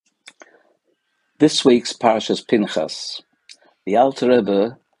This week's Parshas Pinchas, the Alter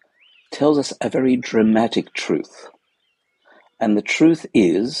Rebbe tells us a very dramatic truth. And the truth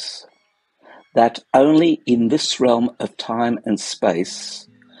is that only in this realm of time and space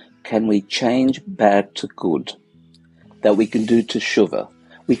can we change bad to good, that we can do teshuvah.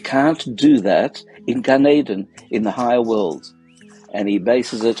 We can't do that in Gan Eden, in the higher world. And he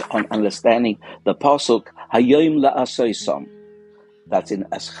bases it on understanding the pasuk, Hayom la'asosom. That's in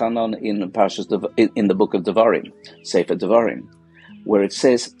Aschanon in the book of Devarim, Sefer Devarim, where it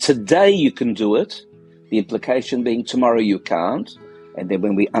says, today you can do it, the implication being tomorrow you can't. And then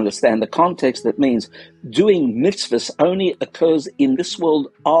when we understand the context, that means doing mitzvahs only occurs in this world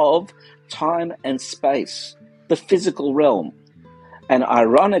of time and space, the physical realm. And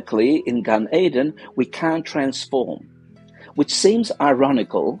ironically, in Gan Eden, we can't transform, which seems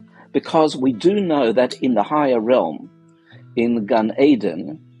ironical because we do know that in the higher realm, in Gan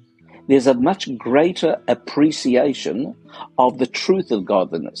Eden, there's a much greater appreciation of the truth of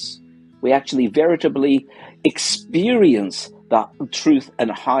godliness. We actually veritably experience the truth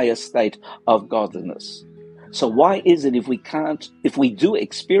and higher state of godliness. So why is it if we do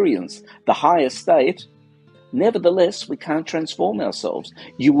experience the higher state, nevertheless we can't transform ourselves?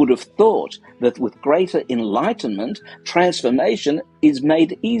 You would have thought that with greater enlightenment, transformation is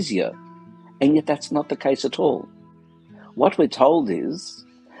made easier. And yet that's not the case at all. What we're told is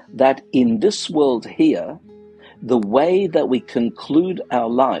that in this world here, the way that we conclude our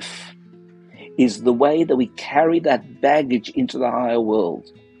life is the way that we carry that baggage into the higher world.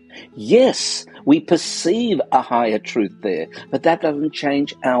 Yes, we perceive a higher truth there, but that doesn't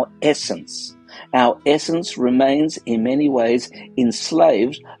change our essence. Our essence remains in many ways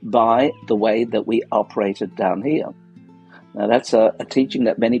enslaved by the way that we operated down here. Now that's a teaching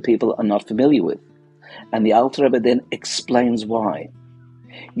that many people are not familiar with. And the Alter Rebbe then explains why.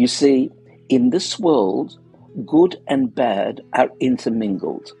 You see, in this world, good and bad are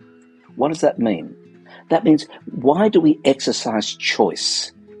intermingled. What does that mean? That means, why do we exercise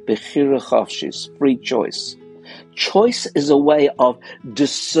choice? Bechira chavshis, free choice. Choice is a way of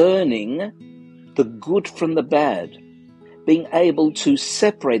discerning the good from the bad, being able to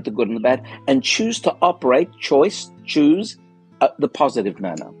separate the good and the bad and choose to operate, choose the positive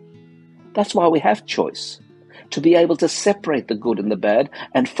manner. That's why we have choice, to be able to separate the good and the bad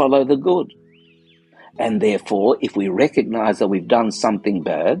and follow the good. And therefore, if we recognize that we've done something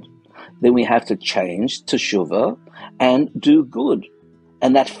bad, then we have to change teshuvah and do good.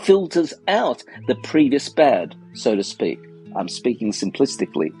 And that filters out the previous bad, so to speak. I'm speaking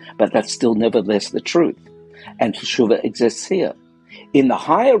simplistically, but that's still nevertheless the truth. And teshuvah exists here. In the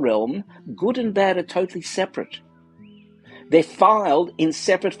higher realm, good and bad are totally separate. They're filed in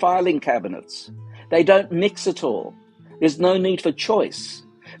separate filing cabinets. They don't mix at all. There's no need for choice.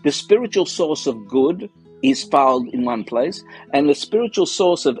 The spiritual source of good is filed in one place, and the spiritual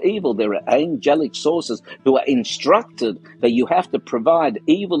source of evil, there are angelic sources who are instructed that you have to provide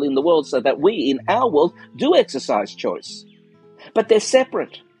evil in the world so that we in our world do exercise choice. But they're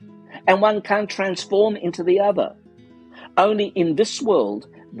separate, and one can't transform into the other. Only in this world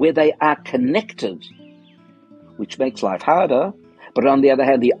where they are connected, which makes life harder, but on the other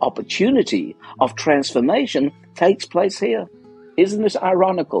hand, the opportunity of transformation takes place here. Isn't this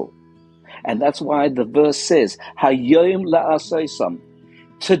ironical? And that's why the verse says, Hayom la'asosom.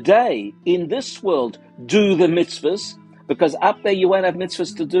 Today, in this world, do the mitzvahs, because up there you won't have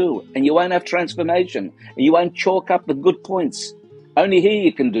mitzvahs to do, and you won't have transformation, and you won't chalk up the good points. Only here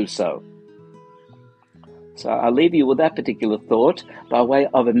you can do so. So I'll leave you with that particular thought by way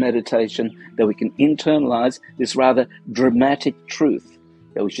of a meditation that we can internalize this rather dramatic truth,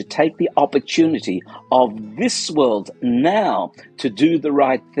 that we should take the opportunity of this world now to do the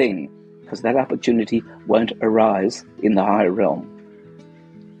right thing, because that opportunity won't arise in the higher realm.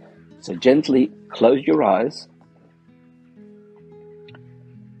 So gently close your eyes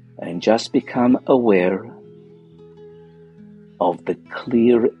and just become aware of the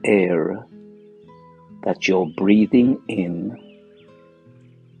clear air that you're breathing in,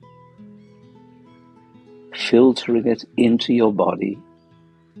 filtering it into your body,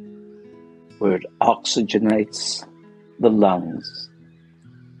 where it oxygenates the lungs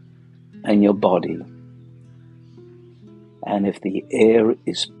and your body. And if the air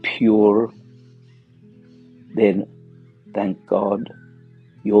is pure, then thank God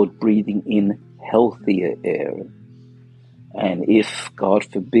you're breathing in healthier air. And if, God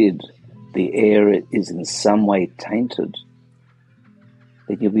forbid, the air is in some way tainted,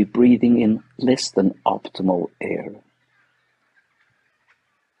 then you'll be breathing in less than optimal air.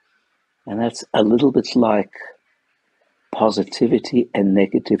 And that's a little bit like positivity and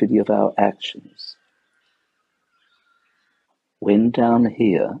negativity of our actions. When down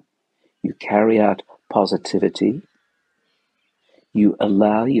here you carry out positivity, you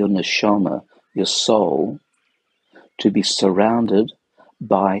allow your neshama, your soul, to be surrounded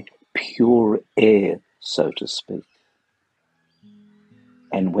by pure air, so to speak.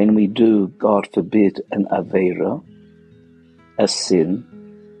 And when we do, God forbid, an aveira, a sin,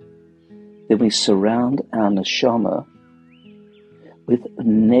 then we surround our neshama with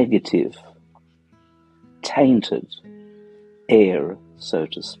negative, tainted air, so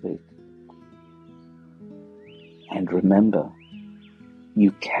to speak. And remember,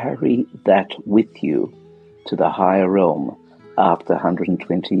 you carry that with you to the higher realm after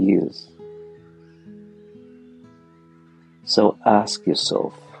 120 years. So ask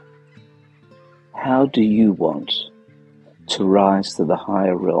yourself, how do you want to rise to the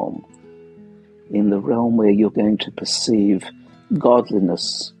higher realm, in the realm where you're going to perceive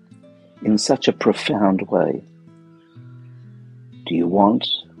godliness in such a profound way? Do you want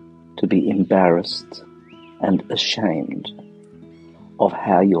to be embarrassed and ashamed of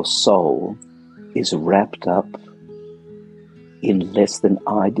how your soul is wrapped up in less than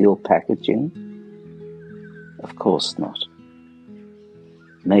ideal packaging? Of course not.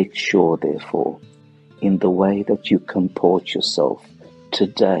 Make sure, therefore, in the way that you comport yourself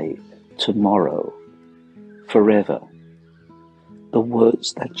today, tomorrow, forever, the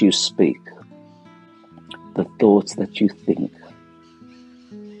words that you speak, the thoughts that you think,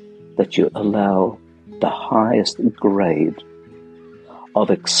 that you allow the highest grade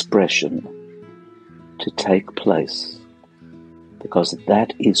of expression to take place, because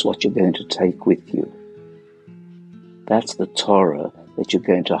that is what you're going to take with you. That's the Torah that you're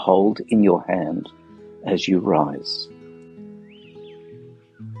going to hold in your hand as you rise.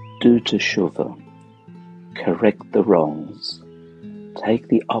 Do teshuvah, correct the wrongs, take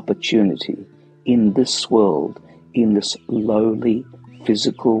the opportunity in this world, in this lowly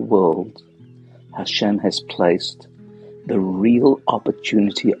physical world. Hashem has placed the real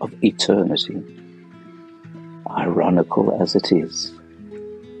opportunity of eternity, ironical as it is.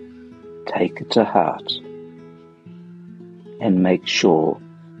 Take it to heart and make sure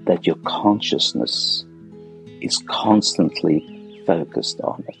that your consciousness is constantly focused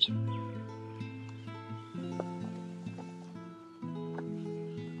on it.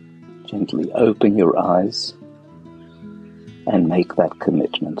 Gently open your eyes and make that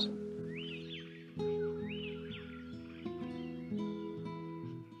commitment.